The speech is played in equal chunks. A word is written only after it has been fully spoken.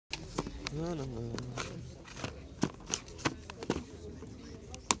Trop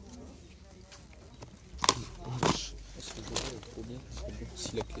bien.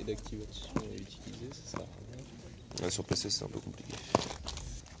 Si la clé d'activation est utilisée, ça sert à rien. Ouais, sur PC c'est un peu compliqué.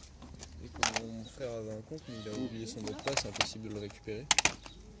 Et quand mon frère avait un compte, mais il a oublié son mot de passe, c'est impossible de le récupérer.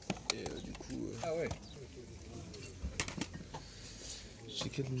 Et du coup... Ah ouais. J'ai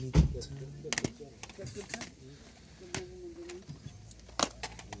quelle minute?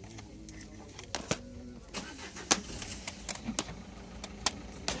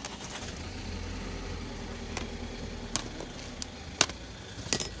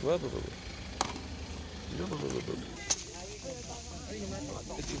 Ouais,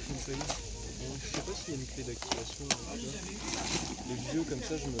 Je sais pas s'il y a une clé d'activation. Les vieux comme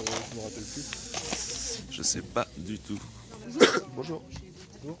ça, je me rappelle plus. Je sais pas du tout. Bonjour.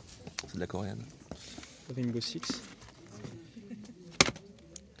 Bonjour. C'est de la coréenne. Rainbow Six.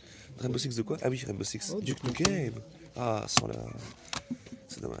 Rainbow Six de quoi? Ah oui, Rainbow Six. Oh, Duke Nukem. Ah, sans la...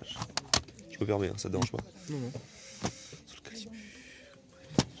 C'est dommage. Je me permets, hein, ça te dérange pas? Non, non. Sous le calibre.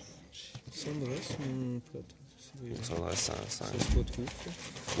 Sandress, mon pote. Ça va, ça se retrouve.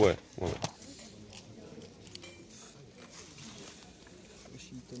 Ouais.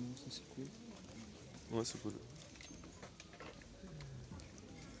 Tellement, ça c'est cool. Ouais, c'est cool.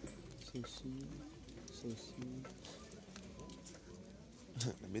 Ça aussi.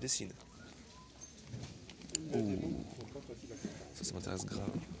 La médecine. Ouh. Ça m'intéresse grave.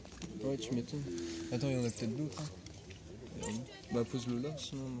 Ouais, tu m'étonnes. Attends, il y en a peut-être d'autres. Hein. Bah, pose-le là,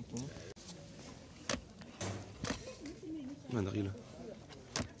 sinon on entend. Un drill.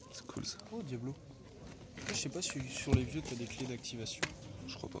 C'est cool ça. Oh, Diablo. Je sais pas si sur les vieux t'as des clés d'activation.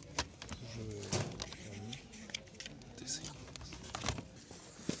 Je crois pas. T'essayes.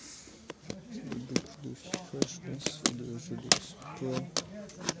 Beaucoup de FIFA, je pense, et de jeux de sport.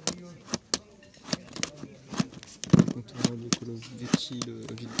 Notamment le Call of Duty, le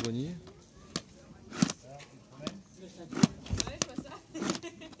Vide-grenier.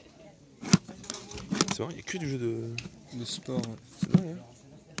 C'est vrai, il n'y a que du jeu de sport. Ouais. C'est dingue, hein.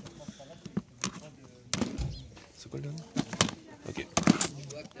 C'est quoi le dernier? Ok.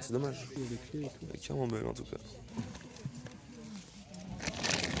 C'est dommage. Il y a des clés et tout. Il est carrément belle en tout cas.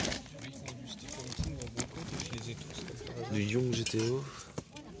 Du Young GTO.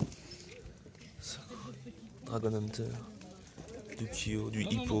 Dragon Hunter. Du Kyo, du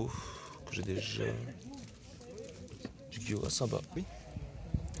Hippo. Que j'ai déjà. Du Kyo, ah sympa. Oui.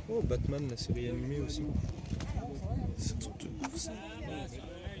 Oh, Batman, la série animée aussi. C'est un truc de ouf ça.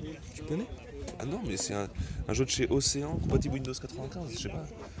 Tu connais? Ah non, mais c'est un jeu de chez Océan, compatible Windows 95, je sais pas.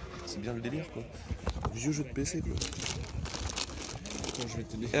 C'est bien le délire quoi. Un vieux jeu de PC quoi. Attends, je vais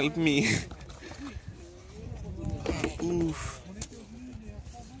t'aider. Help me. Ouf.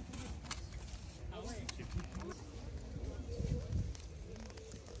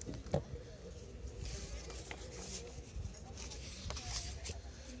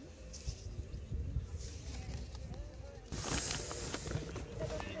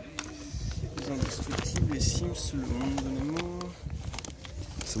 Les indestructibles, les Sims, le monde de Nemo.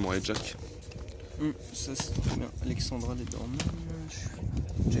 C'est moi et Jack. Ça c'est trop bien. Alexandra les dormants.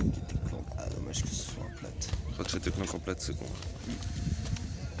 Jack qui était planté. Ah, dommage que ce soit en plate. Je crois que c'était plein en plate, c'est con.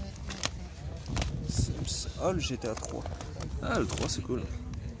 Sims. Oh, le GTA 3. Ah, le 3 c'est cool.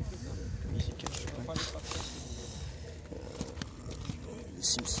 Musical, je sais pas. Les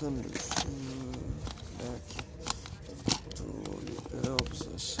Simpsons, le film. Les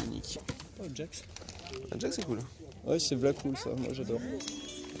Herbs, Sonic. Oh, Jax. Ah, Jack c'est cool. Ouais, c'est Black Cool ça, moi j'adore.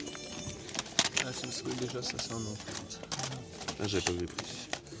 Ah, c'est déjà ça, c'est un nom. Ah, j'avais pas vu les prix.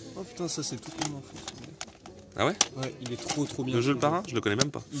 Oh putain, ça c'est tout mon enfance. Ah ouais? Ouais, il est trop bien. Le jeu le parrain, je le connais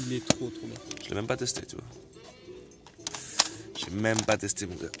même pas. Il est trop bien. Je l'ai même pas testé, tu vois. J'ai même pas testé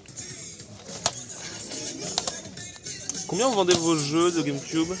mon gars. Combien vous vendez vos jeux de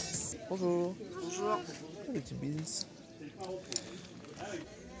GameCube? Bonjour. Bonjour. Les petits beans.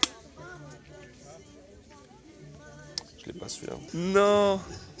 Je l'ai pas celui-là. Non.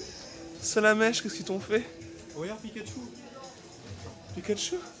 C'est la mèche, qu'est-ce qu'ils t'ont fait? Regarde Pikachu.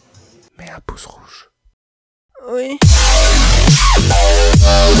 Pikachu? Mais un pouce rouge. Oui.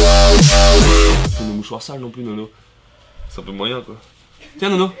 Faut nos mouchoirs sales non plus, Nono. C'est un peu moyen quoi. Tiens,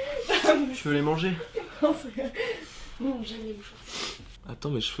 Nono. Tu veux les manger? Non, j'aime les mouchoirs.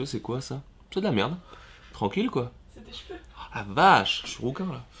 Attends, mes cheveux, c'est quoi ça? C'est de la merde. Tranquille quoi. C'est tes cheveux. Oh, la vache, je suis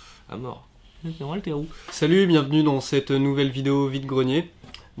rouquin là. À mort. T'es où? Salut, bienvenue dans cette nouvelle vidéo vide-grenier.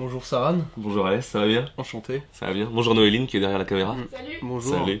 Bonjour Saran. Bonjour Alès, ça va bien? Enchanté. Ça va bien. Bonjour Noéline qui est derrière la caméra. Salut.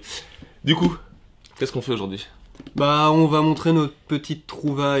 Bonjour. Salut. Du coup, qu'est-ce qu'on fait aujourd'hui? Bah, on va montrer notre petite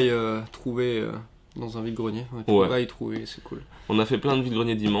trouvaille trouvée dans un vide-grenier. Trouvaille trouvée, c'est cool. On a fait plein de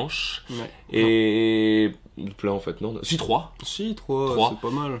vide-greniers dimanche. Ouais. Et... plein en fait, non. Si, 3. Si, 3, c'est pas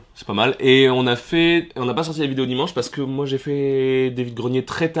mal. C'est pas mal. Et on n'a pas sorti la vidéo dimanche parce que moi j'ai fait des vide-greniers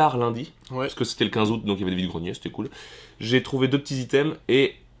très tard lundi. Ouais. Parce que c'était le 15 août, donc il y avait des vide-greniers, c'était cool. J'ai trouvé 2 petits items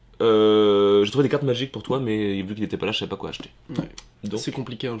et j'ai trouvé des cartes magiques pour toi, mais vu qu'il était pas là, je savais pas quoi acheter. Ouais. C'est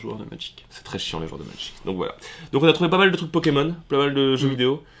compliqué un joueur de Magic. C'est très chiant les joueurs de Magic. Donc voilà. Donc on a trouvé pas mal de trucs Pokémon, pas mal de jeux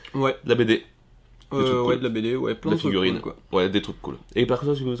vidéo. Ouais. De la BD. Ouais, de la BD, ouais, plein de figurines, cool, quoi. Ouais, des trucs cool. Et par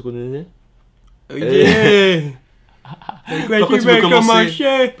contre, tu veux te connaître? Par contre, tu veux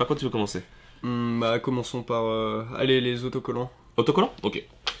commencer? Par contre, tu veux commencer? Bah, commençons par allez, les autocollants. Autocollants? Ok.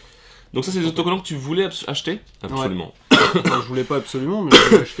 Donc ça, c'est des autocollants que tu voulais acheter? Absolument. Ouais. Enfin, je voulais pas absolument, mais je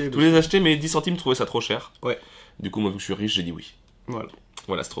voulais acheter. Tu voulais les acheter, mais 10 centimes, je trouvais ça trop cher. Ouais. Du coup, moi, vu que je suis riche, j'ai dit oui. Voilà.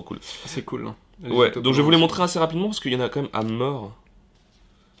 Voilà, c'est trop cool. C'est cool, hein. Ouais, donc je vais vous les montrer assez rapidement, parce qu'il y en a quand même à mort.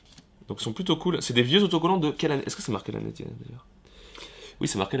 Donc ils sont plutôt cool. C'est des vieux autocollants de quelle année? Est-ce que c'est marqué l'année d'ailleurs? Oui,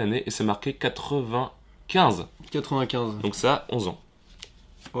 c'est marqué l'année, et c'est marqué 95. 95. Donc ça a 11 ans.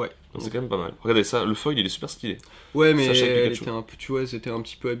 Ouais. Donc c'est quand même pas mal. Regardez ça, le foil il est super stylé. Ouais, mais elle était un peu, tu vois, c'était un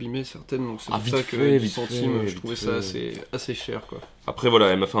petit peu abîmé certaines, donc c'est pour ça que 10 centimes, je trouvais ça assez cher, quoi. Après voilà,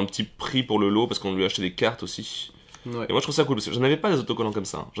 elle m'a fait un petit prix pour le lot, parce qu'on lui a acheté des cartes aussi. Ouais. Et moi je trouve ça cool, parce que j'en avais pas des autocollants comme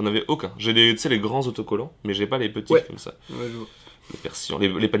ça, hein. J'en avais aucun. J'ai tu sais, les grands autocollants, mais j'ai pas les petits comme ça. Ouais, je vois. Les persillants,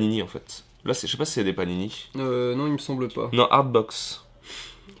 les panini en fait. Là, je sais pas si c'est des panini. Non, il me semble pas. Non, Hardbox.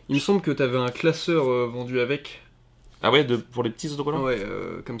 Il me semble que t'avais un classeur vendu avec. Ah ouais, pour les petits autocollants? Ouais,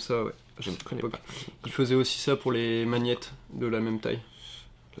 comme ça, ouais. Je ne connais pas. Il faisait aussi ça pour les magnettes de la même taille.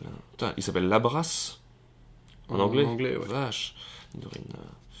 Putain, il s'appelle Labras. En anglais? En anglais, ouais. Vache.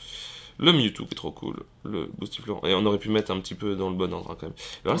 Le Mewtwo qui est trop cool. Le Boostifleur. Et on aurait pu mettre un petit peu dans le bon ordre quand même.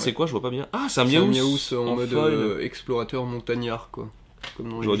 Alors là, c'est quoi? Je vois pas bien. Ah, c'est un Miaous. C'est un Miaous en mode explorateur montagnard, quoi.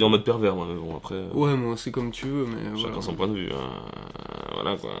 J'aurais dit en mode pervers, moi, mais bon, après... Ouais, moi, c'est comme tu veux, mais chacun voilà. son point de vue, hein.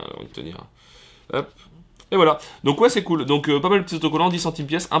 Voilà, quoi, j'ai envie de te dire. Hop. Et voilà. Donc ouais, c'est cool. Donc pas mal de petits autocollants, 10 centimes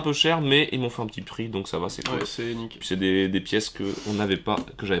pièce, un peu cher, mais ils m'ont fait un petit prix, donc ça va, c'est cool. Ouais, c'est nickel. Puis c'est des pièces que j'avais pas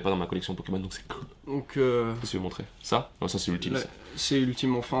dans ma collection Pokémon, donc c'est cool. Donc qu'est-ce que tu veux montrer? Ça? Non, ça c'est ultime. C'est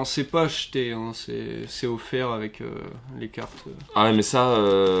ultime, enfin, c'est pas acheté, hein, c'est offert avec les cartes. Ah ouais, mais ça,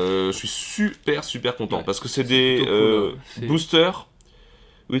 je suis super content, ouais, parce que c'est des cool, boosters.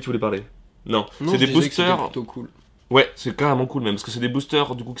 Oui, tu voulais parler? Non, c'est des boosters. C'est plutôt cool. Ouais, c'est carrément cool même, parce que c'est des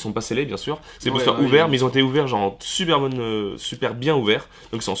boosters du coup qui sont pas scellés, bien sûr. C'est des boosters ouverts, mais ils ont été ouverts genre super bien ouverts,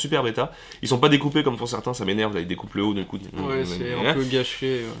 donc ils sont en super bêta. Ils sont pas découpés comme font certains, ça m'énerve, là ils découpent le haut d'un coup. Ouais, c'est un peu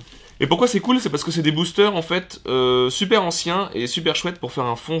gâché. Et pourquoi c'est cool? C'est parce que c'est des boosters en fait super anciens et super chouettes pour faire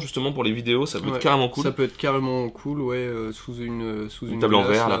un fond justement pour les vidéos, ça peut être carrément cool. Ça peut être carrément cool, ouais, sous une table en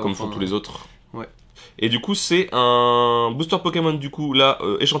verre, là, comme font tous les autres. Ouais. Et du coup, c'est un booster Pokémon, du coup, là,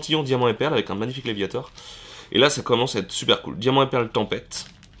 échantillon Diamant et Perle avec un magnifique Léviator. Et là, ça commence à être super cool. Diamant et Perle Tempête.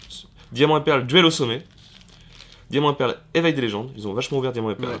 Diamant et Perle Duel au sommet. Diamant et Perle Éveil des légendes. Ils ont vachement ouvert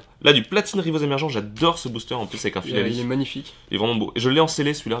Diamant et Perle. Ouais. Là, du Platine Rivaux émergents. J'adore ce booster en plus avec un filet. Il est magnifique. Il est vraiment beau. Et je l'ai en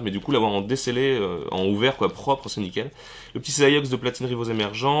scellé celui-là, mais du coup, l'avoir en décellé, en ouvert, quoi, propre, c'est nickel. Le petit Sayox de Platine Rivaux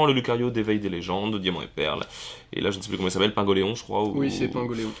émergents. Le Lucario d'Éveil des légendes. Diamant et Perle. Et là, je ne sais plus comment il s'appelle. Pingoléon, je crois. Oui, c'est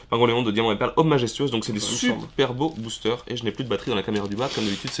Pingoléon. Pingoléon de Diamant et Perle Homme majestueuse. Donc, c'est des super beaux boosters. Et je n'ai plus de batterie dans la caméra du bas. Comme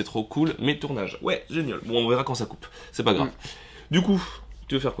d'habitude, c'est trop cool. Mais tournage. Ouais, génial. Bon, on verra quand ça coupe. C'est pas grave. Du coup,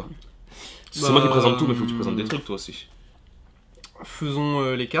 tu veux faire quoi? C'est moi qui présente tout, mais faut que tu présentes des trucs toi aussi.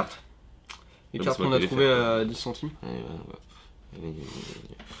 Faisons les cartes. Les cartes qu'on a trouvées à 10 centimes.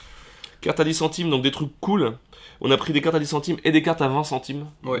 Cartes à 10 centimes, donc des trucs cool. On a pris des cartes à 10 centimes et des cartes à 20 centimes.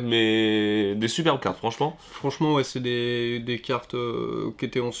 Ouais. Mais des superbes cartes, franchement. Franchement, ouais, c'est des cartes qui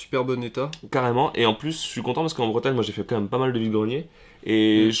étaient en super bon état. Carrément. Et en plus, je suis content parce qu'en Bretagne, moi j'ai fait quand même pas mal de vide-greniers.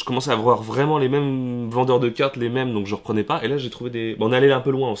 Et je commençais à avoir vraiment les mêmes vendeurs de cartes, les mêmes, donc je reprenais pas. Et là, j'ai trouvé des... Bon, on est allé un peu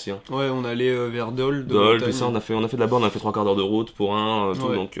loin aussi. Hein. Ouais, on allait vers Dole. Dole, tout ça, on a fait de la borne, on a fait 3 quarts d'heure de route pour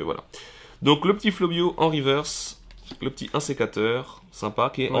tout, donc voilà. Donc le petit Flobio en reverse. Le petit insécateur, sympa,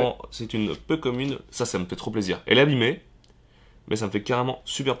 qui est c'est une peu commune, ça me fait trop plaisir. Elle est abîmée, mais ça me fait carrément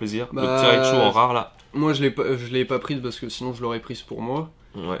super plaisir. Le petit Raichu en rare là. Moi je l'ai pas prise parce que sinon je l'aurais prise pour moi.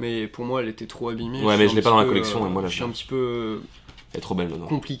 Ouais. Mais pour moi elle était trop abîmée. Ouais, mais je l'ai pas dans la collection et moi là je suis un petit peu. Elle est trop belle maintenant.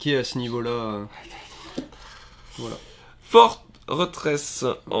 Compliqué à ce niveau-là. Voilà. Forte retresse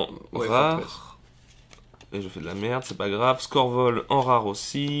en rare. Et je fais de la merde, c'est pas grave. Scorvol en rare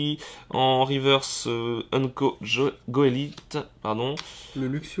aussi. En reverse, Unco Goelite, pardon. Le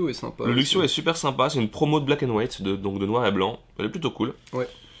Luxio est sympa. Le Luxio est super sympa. C'est une promo de Black and White, donc de noir et blanc. Elle est plutôt cool. Ouais.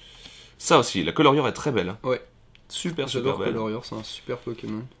 Ça aussi, la Colorior est très belle. Ouais. Super belle. Colorior, c'est un super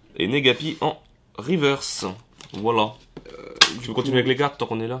Pokémon. Et Negapi en reverse. Voilà. Tu veux continuer avec les cartes tant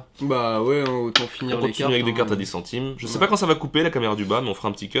qu'on est là? Bah ouais, hein, autant finir On les continue cartes. avec des cartes à 10 centimes. Je sais pas quand ça va couper la caméra du bas, mais on fera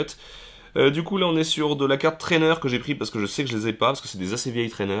un petit cut. Du coup là on est sur de la carte traîneur que j'ai pris parce que je sais que je les ai pas, parce que c'est des assez vieilles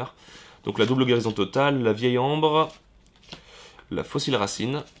traîneurs. Donc la double guérison totale, la vieille ambre, la fossile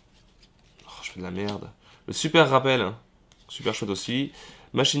racine. Oh, je fais de la merde. Le super rappel, super chouette aussi.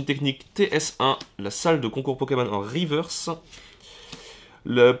 Machine technique TS1, la salle de concours Pokémon en reverse.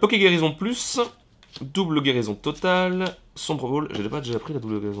 Le Poké guérison plus, double guérison totale, sombre ball. J'ai pas déjà pris la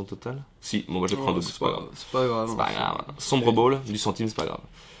double guérison totale? Si, bon bah je prends double, c'est pas grave. C'est pas grave. C'est pas grave. Sombre ball, du centime, c'est pas grave.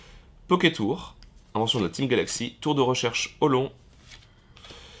 Poké tour, invention de la Team Galaxy, tour de recherche au long.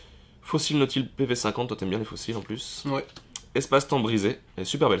 Fossile Nautil PV50, toi t'aimes bien les fossiles en plus. Ouais. Espace-temps brisé, elle est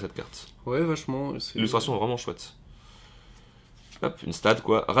super belle cette carte. Ouais, vachement. L'illustration est vraiment chouette. Hop, une stat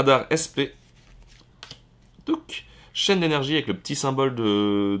quoi. Radar SP. Donc, chaîne d'énergie avec le petit symbole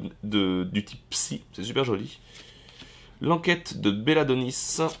du type Psy, c'est super joli. L'enquête de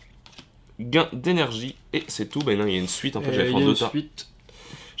Belladonis. Gain d'énergie, et c'est tout. Ben non, il y a une suite en fait, j'avais fait en 2 tas.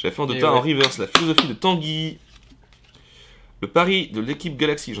 J'avais fait en 2 tas en reverse, la philosophie de Tanguy. Le pari de l'équipe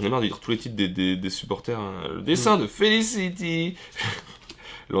Galaxy, j'en ai marre de dire tous les titres des supporters. Hein. Le dessin de Felicity.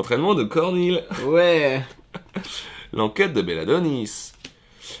 L'entraînement de Cornil. Ouais. L'enquête de Belladonis.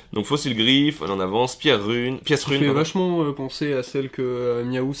 Donc fossile griffe, on en avance, pièce rune. Ça fait vachement penser à celle que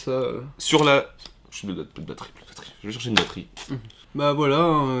Miaou ça. Sur la. Je suis de batterie. Je vais chercher une batterie. Bah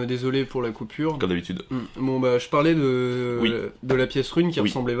voilà, désolé pour la coupure. Comme d'habitude. Bon bah je parlais de la pièce rune qui Oui.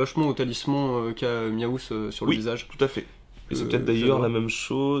 ressemblait vachement au talisman qu'a Miaou sur le visage. Tout à fait. Et c'est peut-être d'ailleurs la même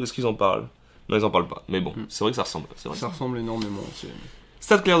chose. Est-ce qu'ils en parlent? Non, ils en parlent pas. Mais bon, c'est vrai que ça ressemble. Ça ressemble énormément.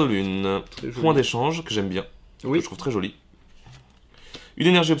 Stade clair de lune. Point d'échange que j'aime bien. Oui. Que je trouve très joli. Une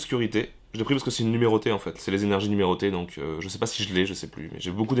énergie obscurité. Je l'ai pris parce que c'est une numérotée en fait. C'est les énergies numérotées, donc je sais pas si je l'ai, je sais plus. Mais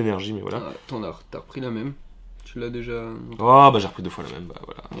j'ai beaucoup d'énergie, mais voilà. Ah, t'as repris la même. Tu l'as déjà. Oh bah j'ai repris 2 fois la même, bah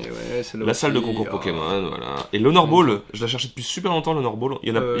voilà. Et ouais, la salle de concours Pokémon, voilà. Et l'Honor Ball, je la cherchais depuis super longtemps, l'Honor Ball.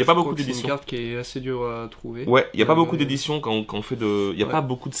 Il y a pas beaucoup d'éditions. C'est une carte qui est assez dure à trouver. Ouais, il y a pas beaucoup d'éditions quand on fait de. Il y a pas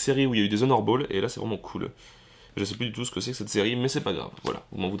beaucoup de séries où il y a eu des Honor Ball, et là c'est vraiment cool. Je sais plus du tout ce que c'est que cette série, mais c'est pas grave, voilà,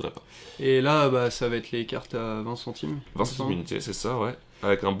 vous m'en voudrez pas. Et là, bah ça va être les cartes à 20 centimes. 20 centimes unité, c'est ça, ouais.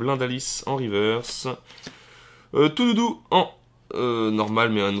 Avec un Blindalice en reverse. Tout doudou en normal,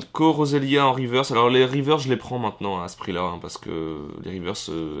 mais un Roselia en reverse. Alors les reverse, je les prends maintenant à ce prix-là, hein, parce que les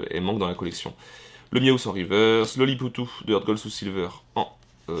reverse, elles manquent dans la collection. Le Miaus en reverse, Lolipoutou de Heart Gold sous Silver en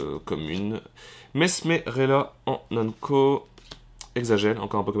commune. Mesmerella en non-co. Exagèle,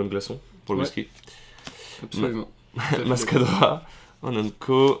 encore un Pokémon glaçon pour le whisky. Absolument. Mascadra en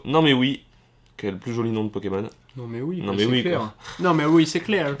non-co. Non mais oui, quel plus joli nom de Pokémon. Non mais oui, non mais oui clair. quoi. Non mais oui, c'est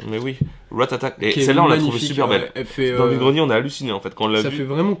clair. Mais oui, Rat Attack. Et celle-là on l'a trouvée super belle. Elle fait, dans Vide-greniers on a halluciné en fait quand on l'a vu. Ça fait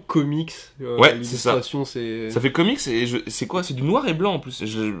vraiment comics. Ouais, c'est ça. Ça fait comics et c'est quoi? C'est du noir et blanc en plus.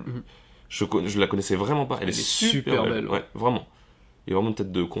 Je la connaissais vraiment pas. Elle est super belle. Ouais, vraiment. Il y a vraiment une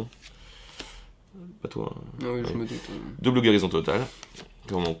tête de con. Pas toi. Ah oui, je me doute. Double guérison totale.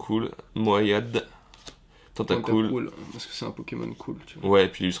 Vraiment cool. Moyade. Tentacool. Parce que c'est un Pokémon cool. Tu vois. Ouais, et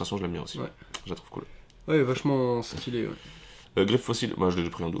puis l'illustration je l'aime bien aussi. Ouais. Je la trouve cool. Ouais, vachement stylé. Ouais. Griffe fossile, moi je l'ai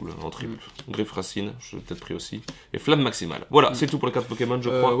pris en double, en triple. Griffe racine, je l'ai peut-être pris aussi. Et flamme maximale. Voilà, c'est tout pour les cartes Pokémon, je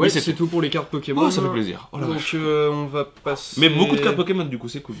crois. Ouais, c'est tout pour les cartes Pokémon. Oh, ça fait plaisir. Oh, donc on va passer. Mais beaucoup de cartes Pokémon, du coup,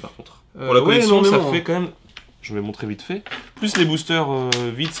 c'est cool par contre. Pour la collection, ça fait quand même. Je vais montrer vite fait. Plus les boosters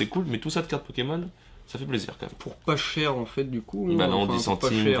vides, c'est cool, mais tout ça de cartes Pokémon, ça fait plaisir quand même. Pour pas cher en fait, du coup. Bah non, 10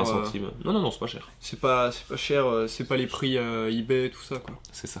 centimes, 20 centimes. Non, c'est pas cher. C'est pas cher, c'est pas les prix eBay, tout ça quoi.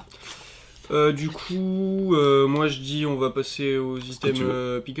 C'est ça. Du coup, moi je dis on va passer aux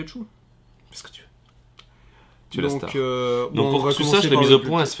items Pikachu. Qu'est-ce que tu veux? Tu es la star. Donc pour que tu saches, la mise au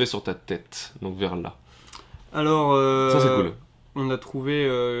point elle se fait sur ta tête, donc vers là. Alors, ça c'est cool. On a trouvé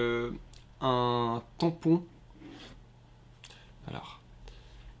un tampon. Alors,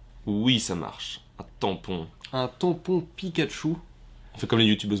 oui ça marche. Un tampon. Un tampon Pikachu. On fait comme les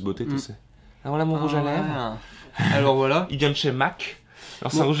youtubeuses beauté, tu sais. Ah voilà mon rouge à lèvres. Alors voilà. Il vient de chez MAC.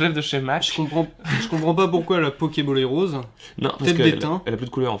 Alors c'est un rouge à lèvres de chez MAC. Je comprends pas pourquoi la Pokéball est rose. Non, parce qu'elle a plus de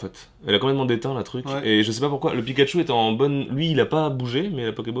couleur en fait. Elle a complètement d'éteint la truc. Ouais. Et je sais pas pourquoi. Le Pikachu est en bonne. Lui il a pas bougé, mais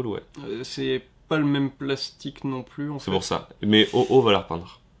la Pokéball ouais. C'est pas le même plastique non plus en fait. C'est pour ça. Mais OO va la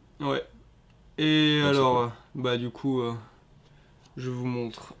repeindre. Ouais. Et donc, alors, bah du coup, je vous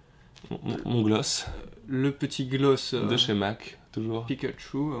montre. Mon gloss. Le petit gloss. De chez MAC. Toujours.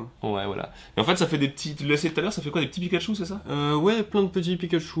 Pikachu. Ouais, voilà. Et en fait, ça fait des petits. Tu l'as essayé tout à l'heure, ça fait quoi? Des petits Pikachu, c'est ça? Ouais, plein de petits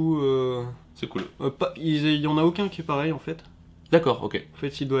Pikachu. C'est cool. Il y en a aucun qui est pareil en fait. D'accord, ok. En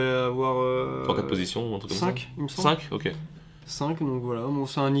fait, il doit y avoir. 3-4 positions, un truc comme ça. 5, il me semble. 5, ok. 5, donc voilà, bon,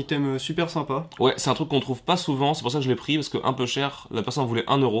 c'est un item super sympa. Ouais, c'est un truc qu'on trouve pas souvent, c'est pour ça que je l'ai pris, parce que un peu cher, la personne voulait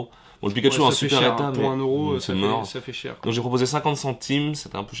 1 euro. Bon, le Pikachu Ouais, en ça fait super cher, état, hein. mais Pour 1 euro, c'est mort. ça fait cher. Donc j'ai proposé 50 centimes,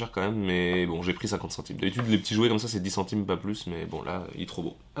 c'était un peu cher quand même, mais bon, j'ai pris 50 centimes. D'habitude, les petits jouets comme ça, c'est 10 centimes, pas plus, mais bon, là, il est trop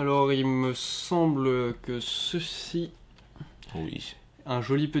beau. Alors, il me semble que ceci, Oui. un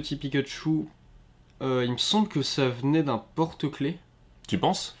joli petit Pikachu, il me semble que ça venait d'un porte-clés. Tu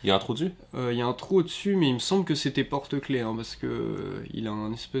penses? Il y a un trou dessus? Il y a un trou au-dessus, mais il me semble que c'était porte-clés, hein, parce que il a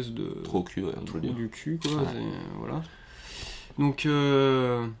un espèce de Trop au cul, ouais, on peut trou le dire. du cul, quoi. Ouais. Voilà. Donc,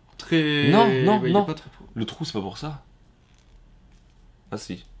 très... Non, il est non. pas très... Le trou, c'est pas pour ça. Ah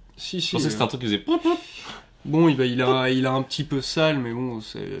si. Si, Je si. pensais que c'était un truc qui faisait poup, poup. Bon, il a un petit peu sale, mais bon,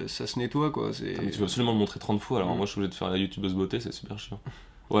 ça se nettoie, quoi. Ah, mais tu veux absolument le montrer 30 fois, alors moi je suis obligé de faire la youtubeuse beauté, c'est super chiant.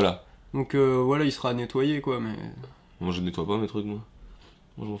 Voilà. Donc, voilà, il sera nettoyé, quoi, mais... Moi je nettoie pas mes trucs, moi.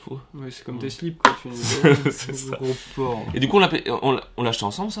 Moi je m'en fous. Ouais, c'est comme tes slips, quoi. Tu... C'est ça. Gros porc. Et du coup, on l'a acheté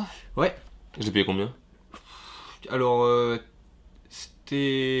ensemble, ça? Ouais. Je l'ai payé combien? Alors,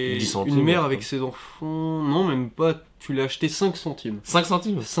 c'était 10 centimes, une mère ouais. avec ses enfants. Non, même pas. Tu l'as acheté 5 centimes. 5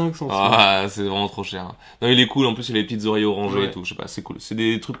 centimes? 5 centimes. Ah, c'est vraiment trop cher. Non, il est cool, en plus il a les petites oreilles orangées Ouais. et tout, je sais pas, c'est cool. C'est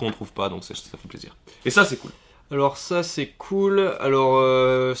des trucs qu'on trouve pas, donc ça fait plaisir. Et ça, c'est cool. Alors, ça, c'est cool.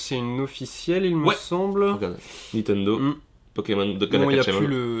 Alors, c'est une officielle, il me Ouais. semble. Regarde, Nintendo, Mm. Pokémon de Bon, il n'y a Kanaka plus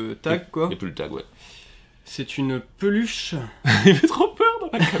le tag, quoi. Il n'y a plus le tag, ouais. C'est une peluche. Il fait trop peur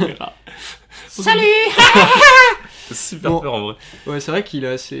dans la caméra. Salut. C'est super Bon. peur en vrai. Ouais, c'est vrai qu'il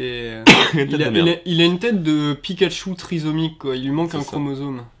a assez... Il a une tête de merde. il a une tête de Pikachu trisomique, quoi. Il lui manque C'est un ça.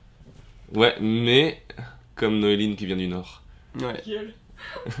 chromosome. Ouais, mais comme Noéline qui vient du Nord. Ouais.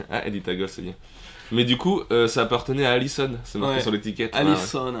 Ah, elle dit ta gosse, c'est bien. Mais du coup, ça appartenait à Allison, c'est marqué Ouais. sur l'étiquette.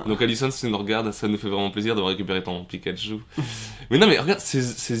 Allison. Ouais. Donc Allison, si tu nous regardes, ça nous fait vraiment plaisir d'avoir récupéré ton Pikachu. Mais non, mais regarde,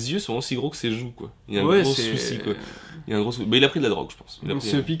 ses yeux sont aussi gros que ses joues, quoi. Il y a un Ouais, gros c'est- souci, quoi. Il y a un gros souci. Mais il a pris de la drogue, je pense. Il a Donc, pris-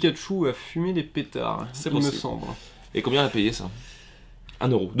 ce Pikachu a fumé des pétards, C'est il me possible. semble. Et combien elle a payé ça? 1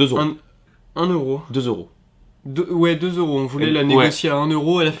 euro. 2 euros. 1 euro. 2 euros. Ouais, 2 euros. On voulait la Ouais. négocier à 1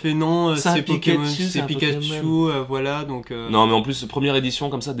 euro. Elle a fait non, C'est un c'est Pokémon, Pikachu, c'est c'est un Pikachu, Pokémon. voilà, donc... Non, mais en plus, première édition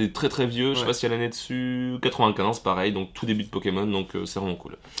comme ça, des très très vieux. Je sais Ouais. pas s'il y a l'année dessus. 95, pareil. Donc tout début de Pokémon. Donc c'est vraiment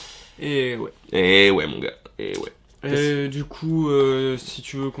cool. Et ouais. Et ouais, mon gars. Et ouais. Et du coup, si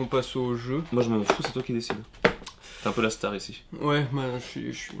tu veux qu'on passe au jeu... Moi, je m'en fous, c'est toi qui décides. T'es un peu la star ici. Ouais, bah,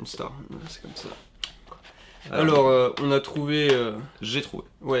 je suis une star, c'est comme ça. Alors, on a trouvé... J'ai trouvé.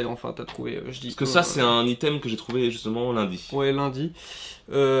 Ouais, enfin, t'as trouvé, je dis... Parce que ça, c'est un item que j'ai trouvé justement lundi. Ouais, lundi.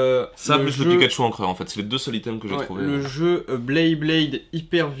 Ça, plus jeu... le Pikachu en creux, en fait. C'est les deux seuls items que j'ai ouais, trouvé. le jeu Blade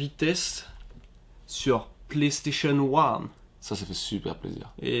Hyper Vitesse sur PlayStation 1. Ça fait super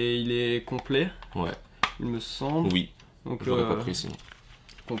plaisir. Et il est complet, Ouais. il me semble. Oui. Donc, Je l'aurais pas pris sinon.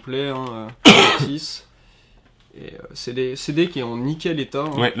 complet, hein, 6. Et CD qui est en nickel état.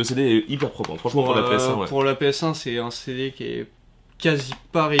 Hein. Ouais, le CD est hyper propre. Franchement, pour la PS1, ouais. Pour la PS1, c'est un CD qui est quasi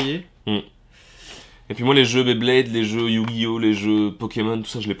pas rayé. Et puis moi, les jeux Beyblade, les jeux Yu-Gi-Oh, les jeux Pokémon, tout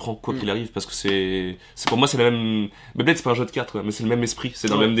ça, je les prends quoi qu'il arrive parce que c'est pour moi, c'est la même. Beyblade, c'est pas un jeu de cartes, quoi, mais c'est le même esprit. C'est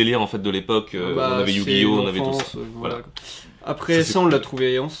dans le même délire en fait de l'époque. Bah, on avait c'est Yu-Gi-Oh, on avait tout l'enfance, ça. voilà. Voilà. Après Ça, ça, on l'a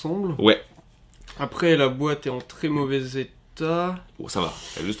trouvé ensemble. Ouais. Après, la boîte est en très mauvais état. Oh, ça va.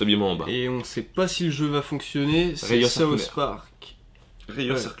 Il y a juste l'habillement en bas. Et on sait pas si le jeu va fonctionner. C'est Rayure South circulaire. Park.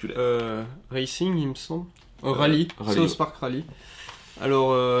 Rayure Ouais. circulaire. Racing, il me semble. Rally. Rally, South ouais. Park Rally. Alors,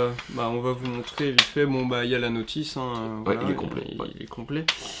 bah, on va vous montrer vite fait. Bon, bah, il y a la notice. Hein, Ouais, voilà, il est complet. Il, Ouais. il est complet.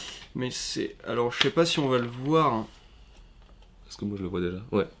 Mais c'est. Alors, je sais pas si on va le voir. Parce que moi, je le vois déjà.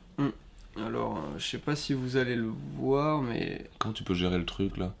 Ouais. Alors, je sais pas si vous allez le voir, mais Comment tu peux gérer le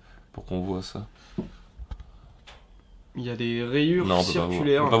truc là pour qu'on voit ça? il y a des rayures Non, on peut pas voir. On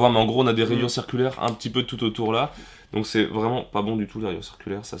circulaires. peut pas voir, mais en gros, on a des rayures circulaires un petit peu tout autour là. Donc c'est vraiment pas bon du tout les rayures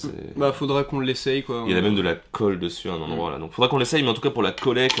circulaires. Ça c'est. Bah, faudra qu'on l'essaye, quoi. Il y a même de la colle dessus à un endroit là. Donc faudra qu'on l'essaye, mais en tout cas pour la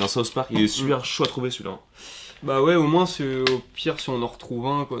colle avec un South Park, il est super chaud à trouver celui-là. Bah ouais, au moins, au pire, si on en retrouve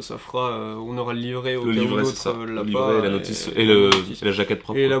un, quoi, ça fera... on aura le livret au Le cas où livret, c'est l'autre, ça. Le là-bas, livret et la notice et la le notice. et la jaquette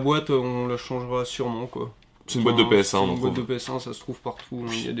propre. Et quoi. la boîte, on la changera sûrement, quoi. C'est une boîte de Enfin, PS1, c'est on en une boîte trouve. de PS1, ça se trouve partout.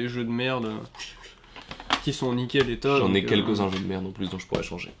 Hein. Il y a des jeux de merde qui sont en nickel état. J'en ai donc, quelques-uns jeux de merde en plus dont je pourrais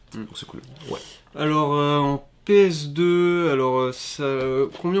changer. Mm. Donc c'est cool. Ouais. Alors, en PS2, alors, ça...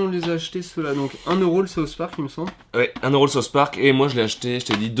 combien on les a achetés, ceux-là? Donc, 1 euro le South Park, il me semble. Ouais, 1 euro le South Park et moi je l'ai acheté, je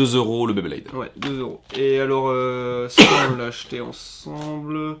t'ai dit 2 euros le Beyblade. Ouais, 2 euros. Et alors, ça, on l'a acheté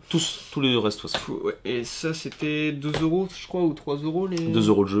ensemble. Tous les restes façon. Ouais. Et ça, c'était 2 euros, je crois, ou 3 euros les... 2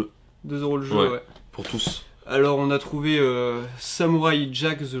 euros le jeu 2 euros le jeu, Ouais. ouais. pour tous. Alors, on a trouvé Samurai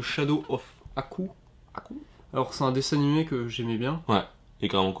Jack The Shadow of Aku. Alors, c'est un dessin animé que j'aimais bien. Il est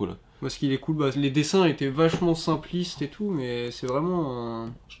carrément cool. Parce qu'il est cool, bah, les dessins étaient vachement simplistes et tout, mais c'est vraiment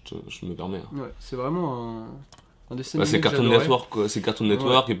un... Je me permets. Hein. Ouais, c'est vraiment un dessin Bah, animé c'est que Cartoon j'adorais. Network, quoi. C'est Cartoon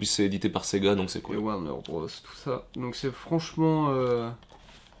Network, et puis c'est édité par Sega, donc c'est Et cool. Warner Bros, tout ça. Donc c'est franchement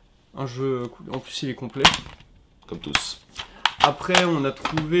un jeu cool. En plus il est complet. Comme tous. Après on a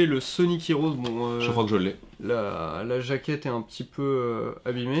trouvé le Sonic Heroes. Bon, Je crois que je l'ai. la jaquette est un petit peu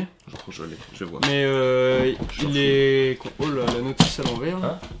abîmée. Je crois que je l'ai, je vais voir. Mais il est... Oh là, la notice à l'envers.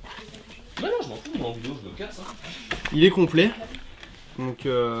 Hein? Bah non, je m'en fous, en vidéo, je le casse. Hein. Il est complet. Donc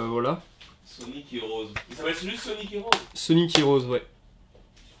voilà. Sonic Heroes. Il s'appelle juste Sonic Heroes. Sonic Heroes, ouais.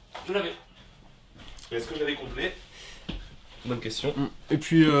 Je l'avais. Est-ce que je l'avais complet? Bonne question. Et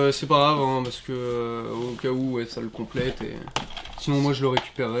puis c'est pas grave, hein, parce que au cas où ouais, ça le complète. Et... Sinon moi je le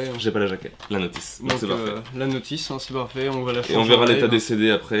récupérerai. Hein. J'ai pas la jaquette, la notice. Donc c'est parfait. La notice, hein, c'est parfait, on va la changer. Et on verra l'état hein. des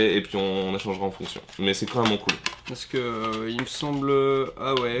CD après, et puis on la changera en fonction. Mais c'est quand même cool. Parce que il me semble...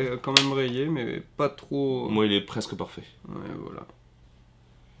 Ah ouais, quand même rayé, mais pas trop... Moi il est presque parfait. Ouais, voilà.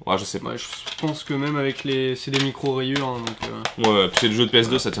 Ouais, je sais pas. Ouais, je pense que même avec les... C'est des micro-rayures, hein, donc... Ouais, puis c'est le jeu de PS2,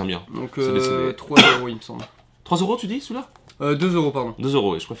 voilà. ça tient bien. Donc C'est des CD. 3 € il me semble. 3 € tu dis celui-là? 2 € pardon. 2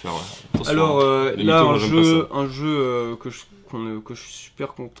 €, oui, je préfère, ouais. Attention, Alors les là, mythos, moi, j'aime pas un jeu que je suis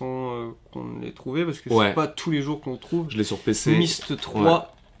super content qu'on ait trouvé, parce que Ouais. c'est pas tous les jours qu'on le trouve. Je l'ai sur PC. Myst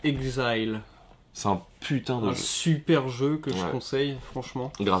 3 Exile. C'est un putain de Un jeu. super jeu que je Ouais. conseille,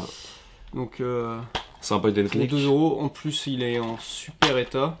 franchement. Grave. Donc C'est un point and pour click. 2 €, en plus il est en super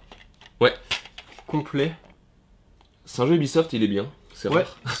état. Ouais. Complet. C'est un jeu Ubisoft, il est bien. C'est Ouais,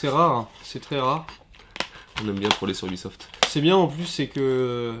 rare. c'est rare, hein. C'est très rare. On aime bien troller sur Ubisoft. C'est bien en plus, c'est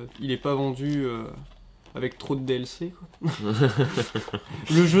que il est pas vendu avec trop de DLC, quoi.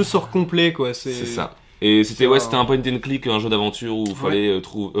 Le jeu sort complet, quoi. C'est ça. Et c'était c'est ouais, rare, c'était un point and click, un jeu d'aventure où il fallait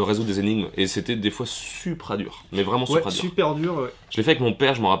résoudre des énigmes. Et c'était des fois super dur. Mais vraiment Ouais, super dur. super dur, ouais. Je l'ai fait avec mon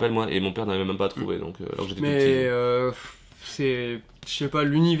père, je m'en rappelle moi, et mon père n'avait même pas à trouver. Donc, alors que j'étais tout Mais petit. c'est... Je sais pas,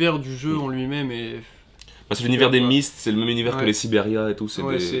 l'univers du jeu en lui-même est... Parce que l'univers des ouais. Myst, c'est le même univers que Ouais. les Siberia et tout. C'est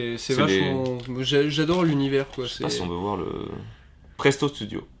Ouais, des... c'est vachement... J'adore l'univers, quoi. Je sais pas si on veut voir le... Presto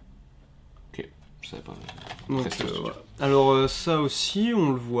Studio. Ok, je savais pas. Donc, Presto Studio. voilà. Alors ça aussi,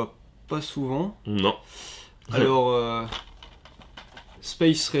 on le voit pas souvent. Non. Alors,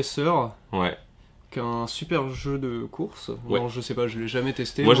 Space Racer, Ouais. qui est un super jeu de course. Ouais. Alors, je sais pas, je l'ai jamais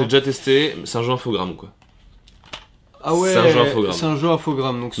testé. Moi j'ai déjà testé, c'est un jeu infogramme quoi. Ah ouais, c'est un jeu infogramme. c'est un jeu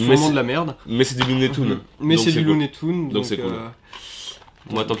infogramme, donc c'est Mais vraiment c'est- de la merde. Mais c'est du Looney Tunes. Mais Donc c'est du cool. Looney Tunes, Donc c'est cool.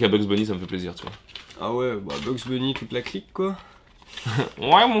 Moi tant qu'il y a Bugs Bunny ça me fait plaisir tu vois. Ah ouais, bah Bugs Bunny, toute la clique, quoi.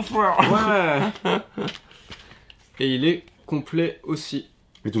 Ouais mon frère. Ouais. Et il est complet aussi.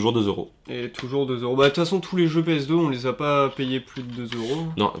 Et toujours 2 €. Et toujours 2 €. Bah de toute façon, tous les jeux PS2, on les a pas payés plus de 2 €.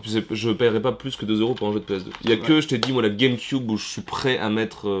 Non, je paierai pas plus que 2 € pour un jeu de PS2. Il y a que, je t'ai dit, moi la GameCube où je suis prêt à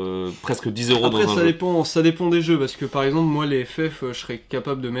mettre presque 10 € Après, dans un jeu. ça dépend des jeux, parce que par exemple, moi, les FF, je serais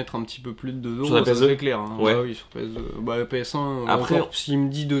capable de mettre un petit peu plus de 2 €. Sur la ça PS2? c'est clair. Hein. Ouais. Bah oui, sur PS2. Bah PS1, Après- encore, s'il me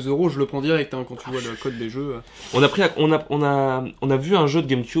dit 2 €, je le prends direct, hein, quand tu vois le code des jeux. On a vu un jeu de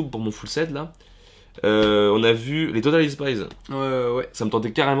GameCube pour mon full set là. On a vu les Total Spies. Ouais. Ça me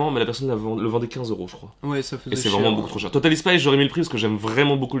tentait carrément, mais la personne le vendait 15 € je crois. Ouais, ça faisait Et c'est cher, vraiment hein. beaucoup trop cher. Total Spies, j'aurais mis le prix parce que j'aime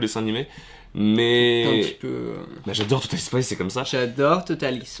vraiment beaucoup le dessin animé. Un petit Mais. peu... Bah, j'adore Total Spies, c'est comme ça. J'adore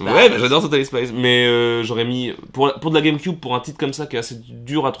Total Spies. Ouais, bah, j'adore Total Spies. Mais j'aurais mis. Pour de la GameCube, pour un titre comme ça qui est assez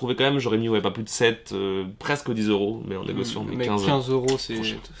dur à trouver quand même, j'aurais mis ouais, pas plus de 7, presque 10 €, mais en négociant. Mais 15 €, c'est Trop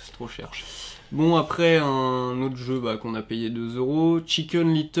cher. trop cher. Bon, après, un autre jeu qu'on a payé 2 €,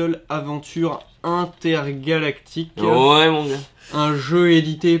 Chicken Little Aventure Intergalactique. Ouais, mon gars. Un jeu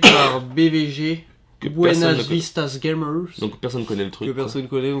édité par BVG, Que personne Buenas ne connaît. Vistas Gamers, Donc personne connaît le truc. que quoi. personne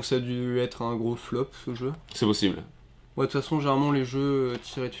connaît, donc ça a dû être un gros flop, ce jeu. C'est possible. Ouais, de toute façon, généralement, les jeux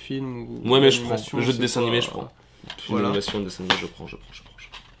tirés de films ou Ouais, mais je prends. d'animation, Le jeu de c'est dessin pas- animé, je prends. Film Voilà. d'animation, de dessin animé, je prends.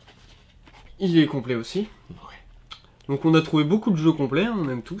 Il est complet aussi. Ouais. Donc on a trouvé beaucoup de jeux complets, hein, on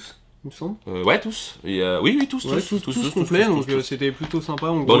aime tous, il me semble. Ouais, tous. Oui, tous, Ouais, tous complets, donc tous. c'était plutôt sympa.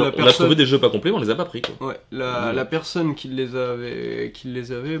 En Bon, gros, on a trouvé des jeux pas complets, mais on les a pas pris, quoi. Ouais, la personne qui les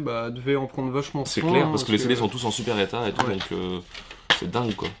avait bah, devait en prendre vachement C'est soin. clair, parce que les CD sont tous en super état et tout, Ouais. donc c'est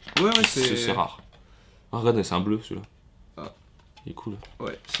dingue, quoi. Ouais, C'est rare. Ah, regarde, c'est un bleu, celui-là. Ah. Il est cool.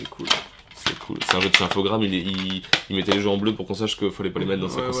 Ouais, c'est cool. C'est cool. C'est un jeu de infogramme, il mettait les jeux en bleu pour qu'on sache qu'il fallait pas les mettre dans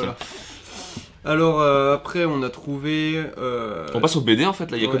sa Ouais, console. voilà. Alors, après, on a trouvé... On passe au BD, en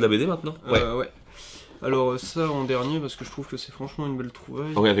fait, là, il y a que Ouais. de la BD, maintenant. ouais. Alors, ça en dernier, parce que je trouve que c'est franchement une belle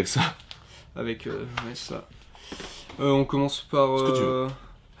trouvaille. Ouais, avec ça. Avec ouais, ça. On commence par... Ce que tu veux.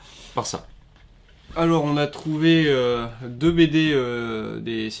 Par ça. Alors, on a trouvé 2 BD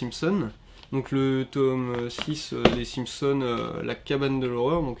des Simpsons. Donc le tome 6 des Simpsons, La cabane de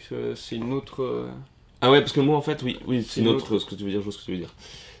l'horreur, donc c'est une autre... Ah ouais, parce que moi en fait, oui, c'est une autre, ce que tu veux dire, je vois ce que tu veux dire.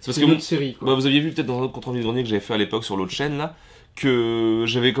 C'est parce que une autre série, quoi. Bah, vous aviez vu peut-être dans un autre compte rendu de grenier que j'avais fait à l'époque sur l'autre chaîne là, que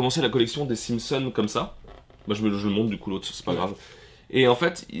j'avais commencé la collection des Simpsons comme ça. Bah je le montre du coup l'autre, c'est pas grave. Et en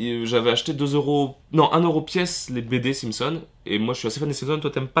fait, j'avais acheté 2 euros, non 1 euro pièce les BD Simpsons. Et moi je suis assez fan des Simpsons,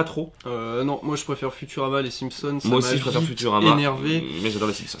 toi t'aimes pas trop? Non, moi je préfère Futurama, les Simpsons. Ça moi aussi je préfère Futurama, énervé, mais j'adore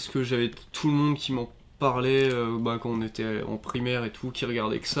les Simpsons. parce que j'avais tout le monde qui m'en parlait quand on était en primaire et tout, qui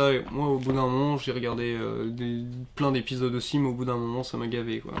regardait que ça. Et moi au bout d'un moment, j'ai regardé plein d'épisodes aussi, mais au bout d'un moment ça m'a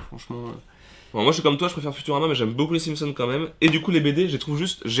gavé, quoi. Franchement... Bon, moi je suis comme toi, je préfère Futurama, mais j'aime beaucoup les Simpsons quand même. Et du coup les BD, je les trouve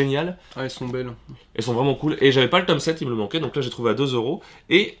juste géniales. Ah, elles sont belles. Elles sont vraiment cool. Et j'avais pas le tome 7, il me le manquait, donc là j'ai trouvé à 2 euros.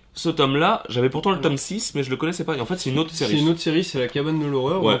 Et ce tome là, j'avais pourtant le tome 6, mais je le connaissais pas. Et en fait c'est une autre série. C'est une autre série, c'est La cabane de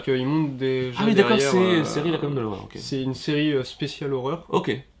l'horreur, Ouais. donc ils montent déjà Ah oui d'accord, derrière, c'est série La cabane de l'horreur, ok. C'est une série spéciale horreur. Ok,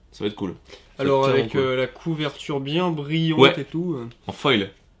 ça va être cool. Alors C'est avec tellement cool. la couverture bien brillante Ouais. et tout. En foil.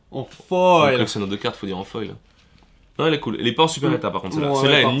 En En foil. collectionneur de cartes, faut dire en foil. Non, elle est cool. Elle est pas en super état par contre, celle-là. Bon,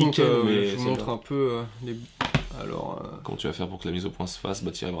 Celle-là ouais, est par nickel, contre, mais. je vous celle-là- montre un peu les... Alors... Comment tu vas faire pour que la mise au point se fasse?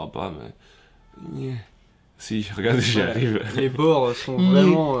 Bah, t'y arriveras pas, mais. Yeah. Si, regarde, j'y voilà. arrive. Les bords sont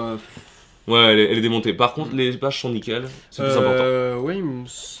vraiment... Ouais, elle est démontée. Par contre, les pages sont nickel. C'est plus important. Oui, il me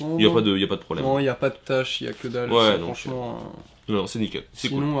semble... Y a pas de problème. Non, il n'y a pas de tache, il n'y a que dalle. Ouais, c'est donc, franchement... Non, c'est nickel. C'est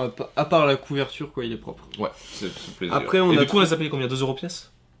cool. Sinon, à part la couverture, quoi, il est propre. Ouais, c'est plaisir. Après, on Et a du coup, on les a payés combien? 2 euros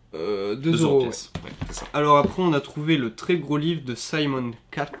pièce? 2 2 euros. pièce. Ouais, c'est ça. Alors après, on a trouvé le très gros livre de Simon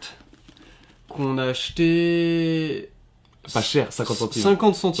Cat qu'on a acheté... Pas cher, 50 centimes.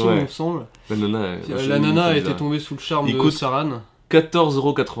 50 centimes, Ouais. il me semble. La nana, La nana était tombée sous le charme Il de coûte Saran.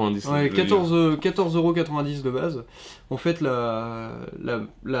 14,90 €. Ouais, le livre. 14,90 € de base. En fait, la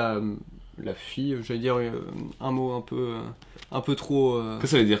fille, j'allais dire un mot un peu trop Qu'est-ce que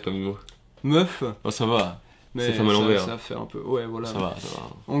ça veut dire comme mot? meuf, Oh, ça va. mais C'est femme à l'envers. ça fait un peu... Ouais, voilà. Ça va, ça va.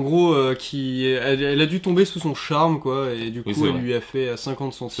 En gros, elle a dû tomber sous son charme, quoi, et du Oui, coup, c'est elle vrai. lui a fait à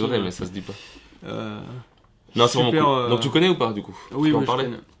 50 C'est centimes. vrai, mais ça se dit pas. Euh, Non, c'est vraiment super, cool. Donc tu connais ou pas du coup? Oui, Tu peux en oui, je parler?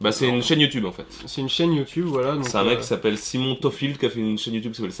 connais. Bah c'est une chaîne YouTube en fait. C'est une chaîne YouTube, voilà. donc, C'est un mec qui s'appelle Simon Tofield qui a fait une chaîne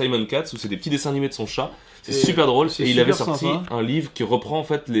YouTube qui s'appelle Simon Cats où c'est des petits dessins animés de son chat. C'est Et super drôle c'est et il avait super sorti sympa. un livre qui reprend en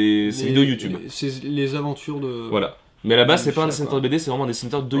fait ses vidéos YouTube. C'est les aventures de... Voilà. Mais à la base du c'est pas un chat, dessinateur quoi. de BD, c'est vraiment un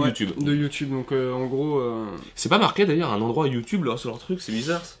dessinateur de Ouais, YouTube. De YouTube, donc en gros... C'est pas marqué d'ailleurs un endroit YouTube là sur leur truc, c'est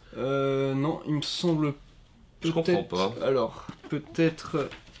bizarre. non, il me semble... Je comprends peut-être- pas. Alors, peut-être...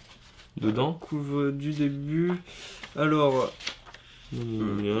 Dedans. Couve du début... Alors...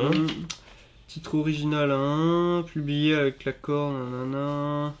 Titre original 1, publié avec l'accord,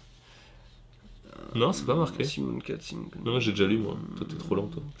 nanana... Non, c'est pas marqué. Simon Cat, Simon Cat. Non, j'ai déjà lu moi. Toi t'es trop lent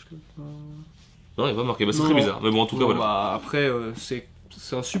toi. Non, il est pas marqué. Bah, c'est Non, très non. bizarre. Mais bon, en tout cas, Bon, voilà. bah, après, c'est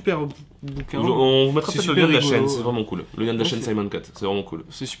un super bouquin. On vous mettra C'est peut-être le lien de la super chaîne, rigolo. c'est vraiment cool. Le lien de la chaîne Ok. Simon Cat, c'est vraiment cool.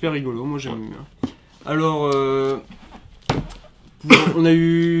 C'est super rigolo, moi j'aime Ouais. bien. Alors, on a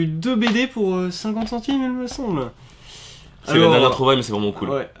eu 2 BD pour 50 centimes, il me semble. C'est la dernière trouvaille, mais c'est vraiment cool.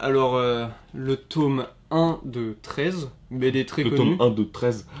 Ouais, alors, le tome 1 de 13, BD très Le connu. tome 1 de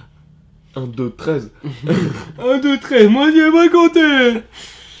 13. 1 de 13. 1, 2, 13, moi j'y pas compté.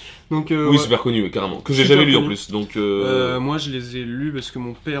 Donc, Oui, ouais. super connu, carrément. Que j'ai Super jamais lu en connu. plus, donc. Moi je les ai lus parce que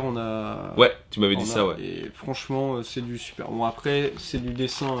mon père en a. Ouais, tu m'avais en dit a, ça, ouais. Et franchement, c'est du super. Bon, après, c'est du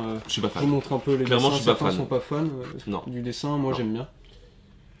dessin. Je suis pas Je vous fan. montre un peu les Clairement, dessins. je suis pas Certains fan. sont pas fans Non. du dessin, moi Non. j'aime bien.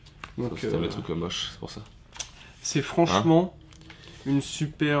 Donc, C'est un truc moche, c'est pour ça. c'est franchement une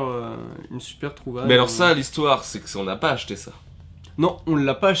super trouvaille. Mais alors, ça, l'histoire, c'est qu'on n'a pas acheté ça. Non, on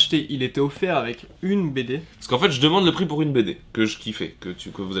l'a pas acheté, il était offert avec une BD. Parce qu'en fait, je demande le prix pour une BD que je kiffais,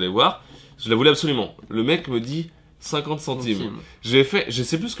 que vous allez voir. Je la voulais absolument. Le mec me dit 50 centimes. J'ai fait, je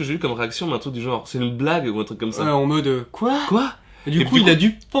sais plus ce que j'ai eu comme réaction, mais un truc du genre, c'est une blague ou un truc comme ça. Ouais, en mode quoi. Quoi? Et du Et coup, du il a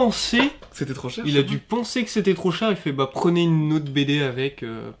dû penser. C'était trop cher? Il a dû penser que c'était trop cher. Il fait bah prenez une autre BD avec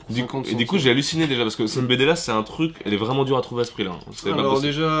pour Du 50 coup, et centimes. du coup, j'ai halluciné déjà parce que cette BD là, c'est un truc, elle est vraiment dure à trouver à ce prix-là. C'est pas Alors possible.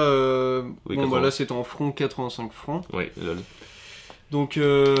 déjà, Oui, bon 80. bah là c'était en francs 85 francs. Oui, lol. Donc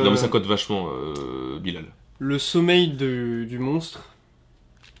Non mais ça cote vachement Bilal. le sommeil du monstre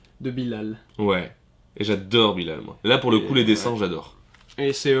de Bilal. Ouais. Et j'adore Bilal moi. Là pour le coup les dessins j'adore.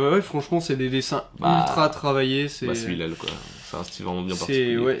 Et c'est ouais, franchement c'est des dessins Bah, ultra travaillés. C'est Bah c'est Bilal quoi. C'est un style vraiment bien c'est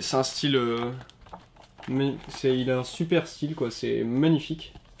particulier. ouais, c'est un style. Mais il a un super style quoi. C'est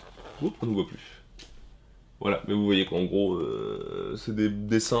magnifique. Oups, on ne voit plus. Voilà, mais vous voyez qu'en gros c'est des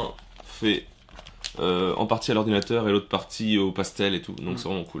dessins faits en partie à l'ordinateur et l'autre partie au pastel et tout. Donc c'est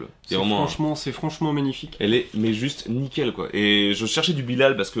vraiment cool. C'est franchement magnifique. Elle est mais juste nickel quoi. Et je cherchais du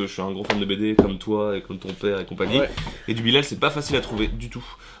Bilal parce que je suis un gros fan de BD comme toi et comme ton père et compagnie. Ouais. Et du Bilal c'est pas facile à trouver du tout.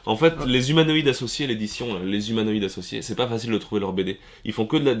 En fait les humanoïdes associés, l'édition, les humanoïdes associés, c'est pas facile de trouver leurs BD. Ils font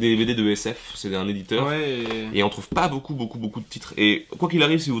que des BD de SF, c'est un éditeur. Ouais, et on trouve pas beaucoup de titres. Et quoi qu'il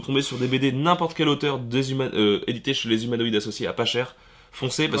arrive, si vous tombez sur des BD n'importe quel auteur édité chez les humanoïdes associés à pas cher,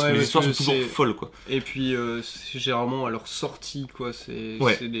 foncez parce que les histoires sont toujours folles quoi. Et puis c'est généralement à leur sortie quoi, c'est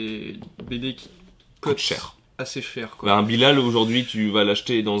des BD qui coûtent cher. Assez cher quoi. Bah, un Bilal aujourd'hui tu vas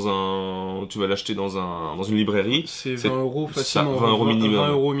l'acheter dans une librairie. C'est 20 € facilement. 20 € minimum.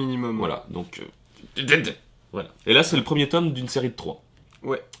 20 € minimum. Voilà, donc voilà. Et là c'est le premier tome d'une série de 3.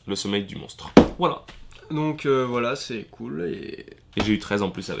 Ouais. Le sommeil du monstre. Voilà. Donc voilà, c'est cool et j'ai eu 13 en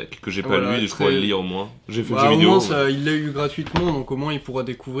plus avec, que j'ai pas voilà, lu et je pourrais le lire au moins. J'ai fait le bah, jeu vidéo. Au moins, il l'a eu gratuitement, donc au moins il pourra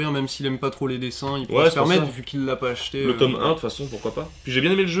découvrir, même s'il aime pas trop les dessins, il pourra se permettre vu qu'il l'a pas acheté. Le tome 1 de toute façon, pourquoi pas. Puis j'ai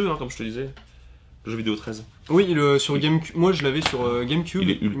bien aimé le jeu, hein, comme je te disais. Le jeu vidéo 13. Oui, sur GameCube. Moi je l'avais sur GameCube. Il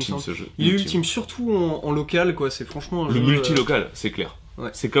est ultime ce jeu. Il est ultime, surtout en local quoi, c'est franchement un le jeu, multi-local, c'est clair. Ouais.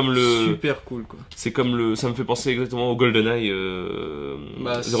 C'est comme le. Super cool quoi. C'est comme le. Ça me fait penser exactement au GoldenEye.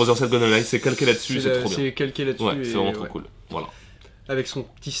 007 GoldenEye, c'est calqué là-dessus, c'est trop bien. C'est calqué là-dessus. Ouais, c'est vraiment trop cool. Voilà. Avec son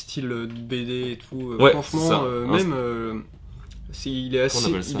petit style de BD et tout. Ouais, franchement, il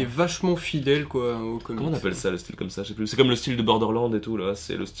est vachement fidèle quoi au comics. Comment on appelle ça le style comme ça? Je sais plus. C'est comme le style de Borderland et tout là.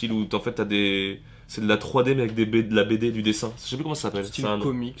 C'est le style où en fait t'as des. C'est de la 3D mais avec de la BD, du dessin. Je sais plus comment ça s'appelle. Style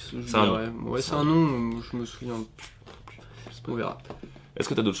comics, je dirais. Ouais, c'est un nom, je me souviens plus. On verra. Est-ce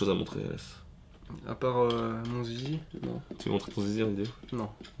que t'as d'autres choses à montrer, Alès? À part mon zizi? Non. Tu veux montrer ton zizi en vidéo? Non.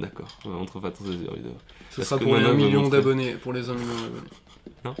 D'accord, on va montrer pas ton zizi en vidéo. Ce sera pour les 1 million d'abonnés. Pour les 1 million d'abonnés.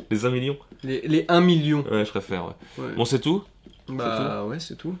 Non? Les 1 million? Les 1 million. Ouais, je préfère, ouais. Bon, c'est tout? Bah ouais,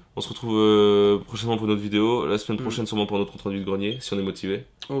 c'est tout. On se retrouve prochainement pour une autre vidéo. La semaine prochaine, sûrement pour un autre compte rendu de grenier, si on est motivé.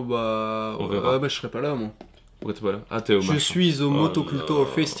 Oh bah. On verra. Ah bah je serai pas là, moi. Pourquoi t'es pas là? Ah, t'es au match. Je suis au Motocultor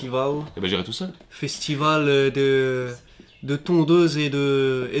Festival. Et bah j'irai tout seul. Festival de tondeuses et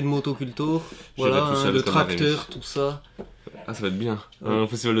de motoculteurs. Voilà, de tracteurs, tout ça. Ah, ça va être bien. Un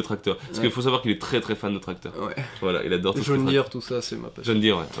festival de tracteurs. Parce qu'il faut savoir qu'il est très très fan de tracteurs. Ouais. Voilà, il adore tout ça. John Deere, tout ça, c'est ma passion. John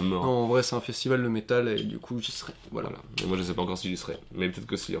Deere, ouais, à mort. Non, en vrai, c'est un festival de métal et du coup, j'y serai. Voilà. Et moi, je sais pas encore si j'y serai. Mais peut-être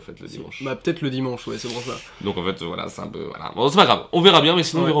que si, en fait, le dimanche. Bah, peut-être le dimanche, ouais, c'est pour ça. Donc, en fait, voilà, c'est un peu. Voilà. Bon, c'est pas grave. On verra bien, mais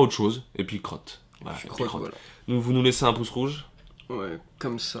sinon, on verra autre chose. Et puis, crotte. Voilà, crotte. Voilà. Vous nous laissez un pouce rouge. Ouais,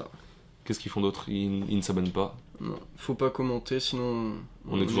 comme ça. Qu'est-ce qu'ils font d'autre? Ils ne s'abonnent pas. Non, faut pas commenter, sinon.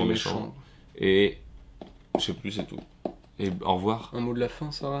 On est toujours méchants. Et. Je sais plus, c'est tout. Et au revoir. Un mot de la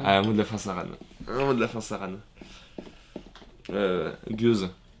fin, Sarah? Ah, un mot de la fin, Saran. Un mot de la fin, Saran. Gueuse.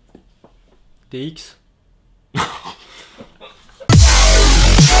 TX?